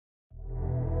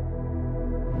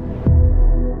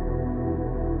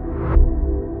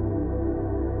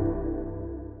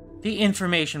The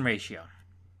information ratio.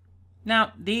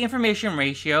 Now, the information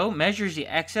ratio measures the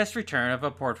excess return of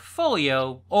a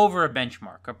portfolio over a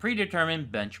benchmark, a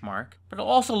predetermined benchmark, but it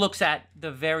also looks at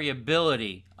the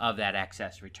variability of that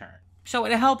excess return. So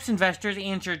it helps investors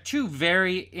answer two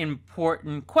very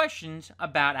important questions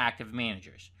about active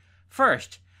managers.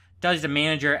 First, does the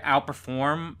manager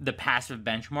outperform the passive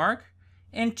benchmark?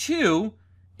 And two,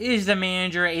 is the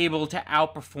manager able to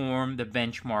outperform the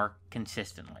benchmark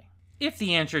consistently? If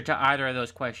the answer to either of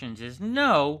those questions is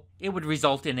no, it would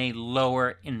result in a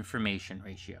lower information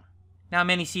ratio. Now,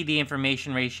 many see the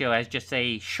information ratio as just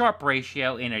a Sharpe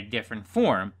ratio in a different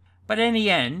form, but in the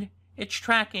end, it's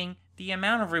tracking the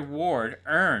amount of reward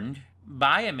earned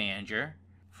by a manager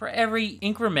for every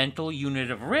incremental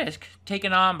unit of risk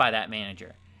taken on by that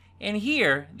manager. And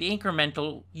here, the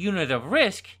incremental unit of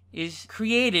risk is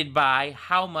created by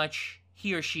how much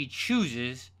he or she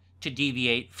chooses to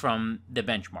deviate from the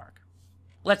benchmark.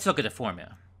 Let's look at the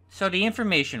formula. So the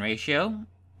information ratio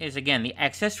is, again, the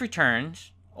excess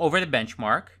returns over the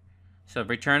benchmark. So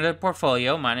return of the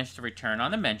portfolio minus the return on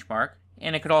the benchmark.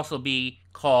 And it could also be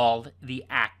called the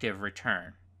active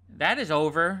return. That is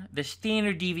over the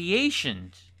standard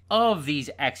deviations of these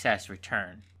excess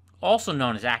returns, also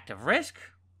known as active risk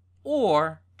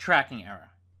or tracking error.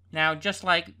 Now, just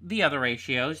like the other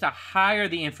ratios, the higher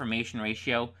the information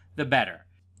ratio, the better.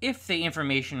 If the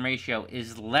information ratio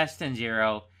is less than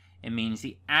 0, it means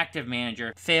the active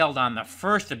manager failed on the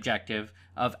first objective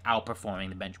of outperforming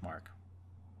the benchmark.